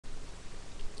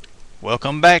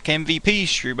Welcome back, MVP.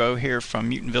 Streebo here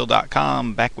from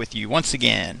Mutantville.com, back with you once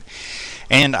again.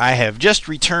 And I have just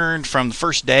returned from the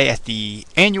first day at the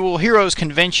annual Heroes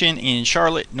Convention in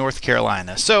Charlotte, North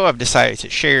Carolina. So I've decided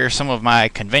to share some of my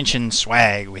convention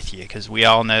swag with you, because we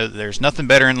all know that there's nothing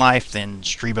better in life than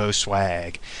Streebo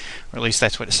swag. Or at least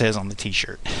that's what it says on the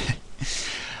t-shirt.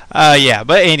 Yeah,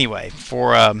 but anyway,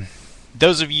 for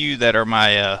those of you that are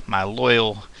my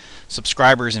loyal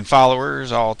subscribers and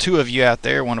followers, all two of you out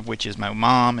there, one of which is my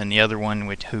mom and the other one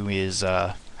who is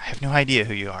I have no idea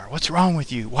who you are. What's wrong with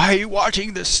you? Why are you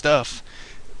watching this stuff?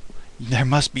 There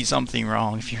must be something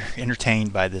wrong if you're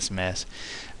entertained by this mess.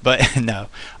 But no,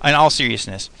 in all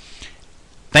seriousness,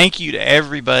 thank you to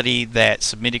everybody that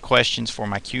submitted questions for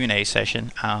my Q&A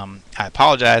session. I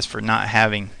apologize for not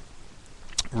having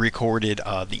recorded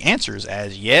the answers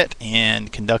as yet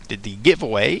and conducted the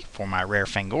giveaway for my rare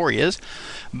Fangorias,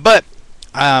 but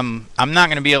I'm not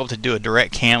going to be able to do a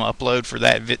direct cam upload for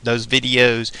those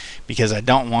videos because I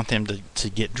don't want them to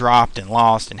get dropped and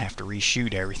lost and have to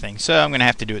reshoot everything. So I'm going to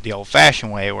have to do it the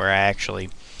old-fashioned way, where I actually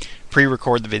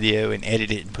pre-record the video and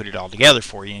edit it and put it all together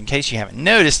for you. In case you haven't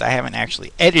noticed, I haven't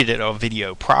actually edited a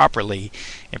video properly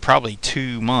in probably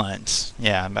 2 months.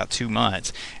 Yeah, about 2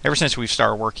 months. Ever since we've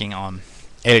started working on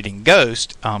editing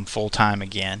Ghost full-time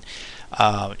again.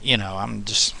 You know, I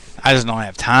just don't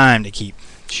have time to keep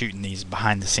shooting these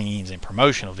behind the scenes and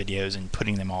promotional videos and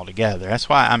putting them all together. That's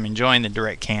why I'm enjoying the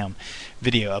direct cam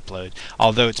video upload,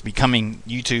 although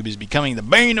YouTube is becoming the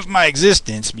bane of my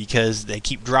existence because they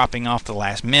keep dropping off the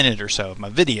last minute or so of my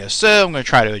videos. So I'm going to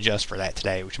try to adjust for that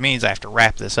today, which means I have to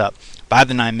wrap this up by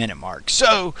the 9-minute mark.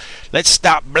 So let's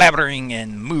stop blabbering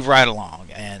and move right along,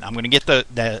 and I'm going to get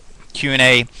the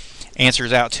Q&A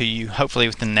answers out to you hopefully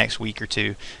within the next week or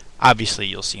two. Obviously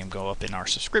you'll see them go up in our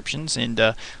subscriptions, and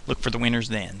look for the winners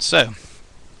then. So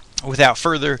without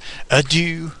further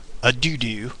ado,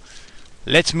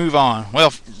 let's move on.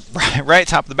 Well, right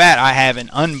top of the bat, I have an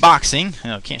unboxing.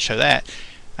 Oh, can't show that.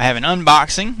 I have an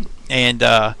unboxing, and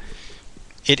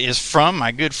it is from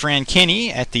my good friend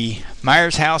Kenny at the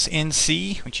Myers House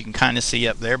NC, which you can kind of see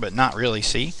up there but not really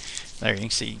see. There, you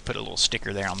can see, put a little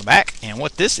sticker there on the back. And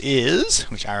what this is,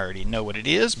 which I already know what it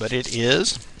is, but it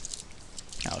is,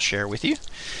 I'll share with you.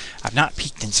 I've not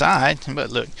peeked inside, but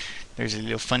look, there's a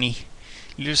little funny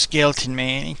little skeleton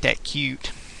man. Ain't that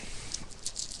cute?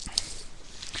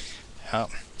 Oh,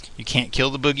 you can't kill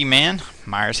the boogeyman.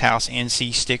 Myers House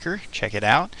NC sticker. Check it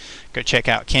out. Go check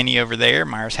out Kenny over there,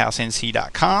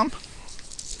 MyersHouseNC.com.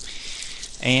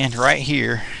 And right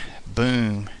here,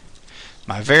 boom,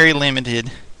 my very limited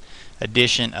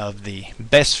edition of the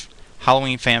best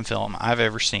Halloween fan film I've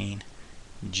ever seen,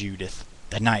 Judith,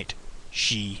 the night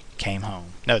she came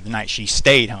home. No, the night she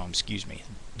stayed home, excuse me.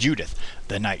 Judith,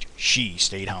 the night she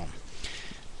stayed home.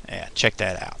 Yeah, check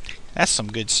that out. That's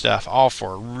some good stuff, all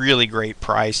for a really great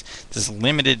price. This is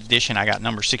limited edition. I got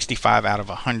number 65 out of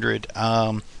 100.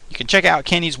 You can check out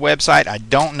Kenny's website. I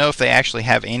don't know if they actually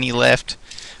have any left.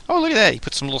 Oh, look at that. He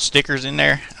put some little stickers in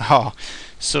there. Oh,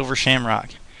 Silver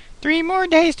Shamrock. 3 more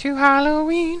days to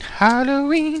Halloween,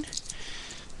 Halloween.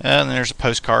 And then there's a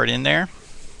postcard in there.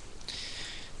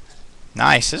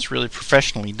 Nice. It's really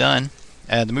professionally done.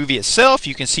 The movie itself,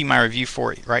 you can see my review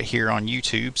for it right here on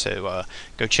YouTube, so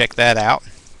go check that out.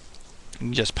 You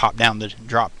can just pop down the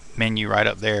drop menu right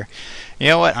up there. You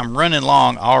know what? I'm running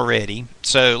long already,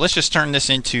 so let's just turn this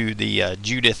into the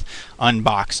Judith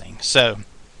unboxing. So,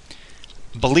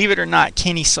 believe it or not,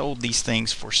 Kenny sold these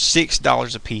things for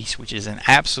 $6 a piece, which is an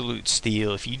absolute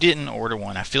steal. If you didn't order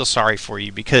one, I feel sorry for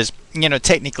you, because, you know,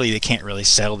 technically they can't really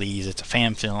sell these. It's a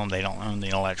fan film. They don't own the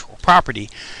intellectual property.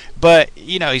 But,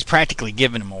 you know, he's practically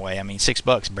giving them away. I mean,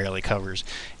 $6 barely covers,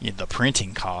 you know, the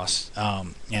printing costs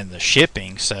and the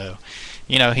shipping. So,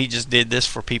 you know, he just did this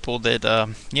for people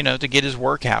that, you know, to get his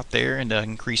work out there and to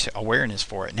increase awareness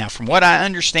for it. Now, from what I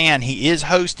understand, he is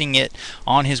hosting it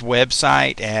on his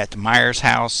website at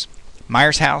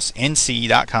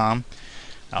MyersHouseNC.com.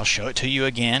 I'll show it to you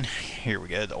again. Here we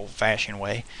go, the old-fashioned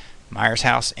way.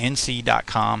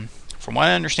 MyersHouseNC.com. From what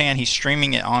I understand, he's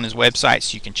streaming it on his website,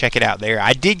 so you can check it out there.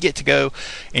 I did get to go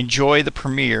enjoy the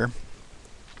premiere,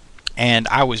 and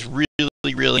I was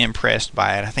really impressed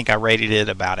by it. I think I rated it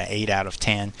about an 8 out of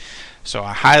 10. So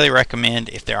I highly recommend,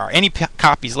 if there are any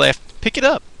copies left, pick it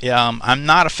up. I'm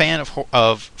not a fan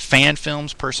of fan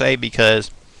films per se, because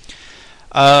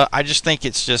I just think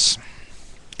it's just,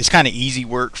 it's kind of easy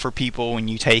work for people when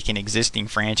you take an existing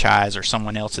franchise or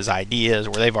someone else's ideas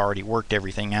where they've already worked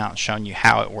everything out and shown you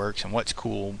how it works and what's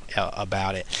cool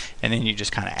about it, and then you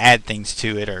just kind of add things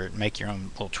to it or make your own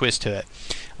little twist to it.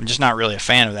 I'm just not really a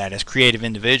fan of that. As creative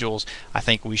individuals, I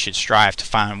think we should strive to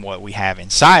find what we have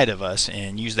inside of us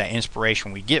and use that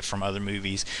inspiration we get from other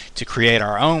movies to create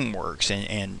our own works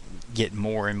and get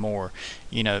more and more,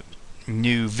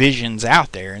 new visions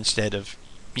out there instead of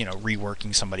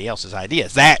reworking somebody else's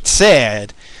ideas. That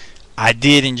said, I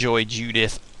did enjoy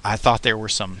Judith. I thought there were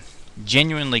some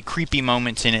genuinely creepy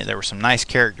moments in it. There were some nice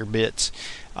character bits.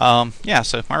 Yeah,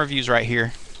 so my review's right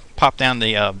here. Pop down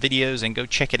the videos and go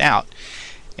check it out.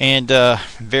 And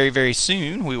very, very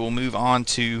soon we will move on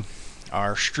to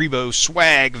our Streebo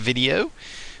swag video.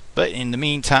 But in the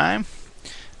meantime,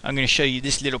 I'm going to show you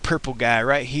this little purple guy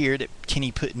right here that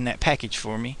Kenny put in that package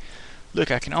for me. Look,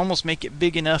 I can almost make it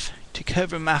big enough to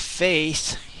cover my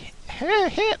face.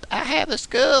 I have a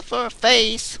skull for a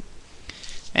face.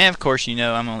 And of course,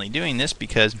 I'm only doing this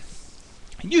because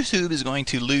YouTube is going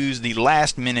to lose the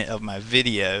last minute of my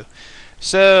video.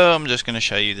 So I'm just going to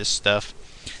show you this stuff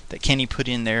that Kenny put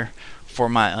in there for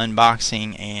my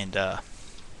unboxing. And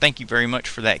thank you very much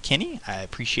for that, Kenny. I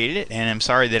appreciated it. And I'm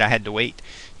sorry that I had to wait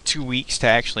 2 weeks to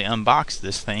actually unbox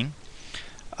this thing.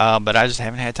 But I just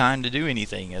haven't had time to do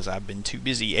anything as I've been too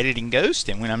busy editing Ghost,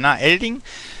 and when I'm not editing,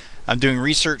 I'm doing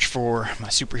research for my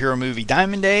superhero movie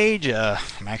Diamond Age.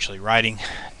 I'm actually writing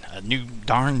a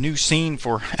darn new scene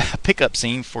for a pickup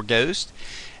scene for Ghost,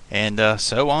 and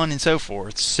so on and so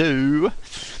forth. So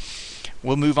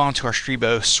we'll move on to our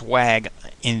Streebo swag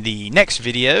in the next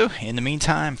video. In the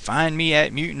meantime, find me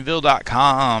at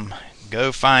mutantville.com.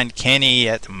 Go find Kenny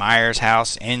at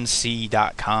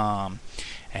MyersHouseNC.com.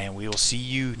 And we will see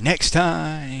you next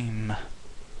time.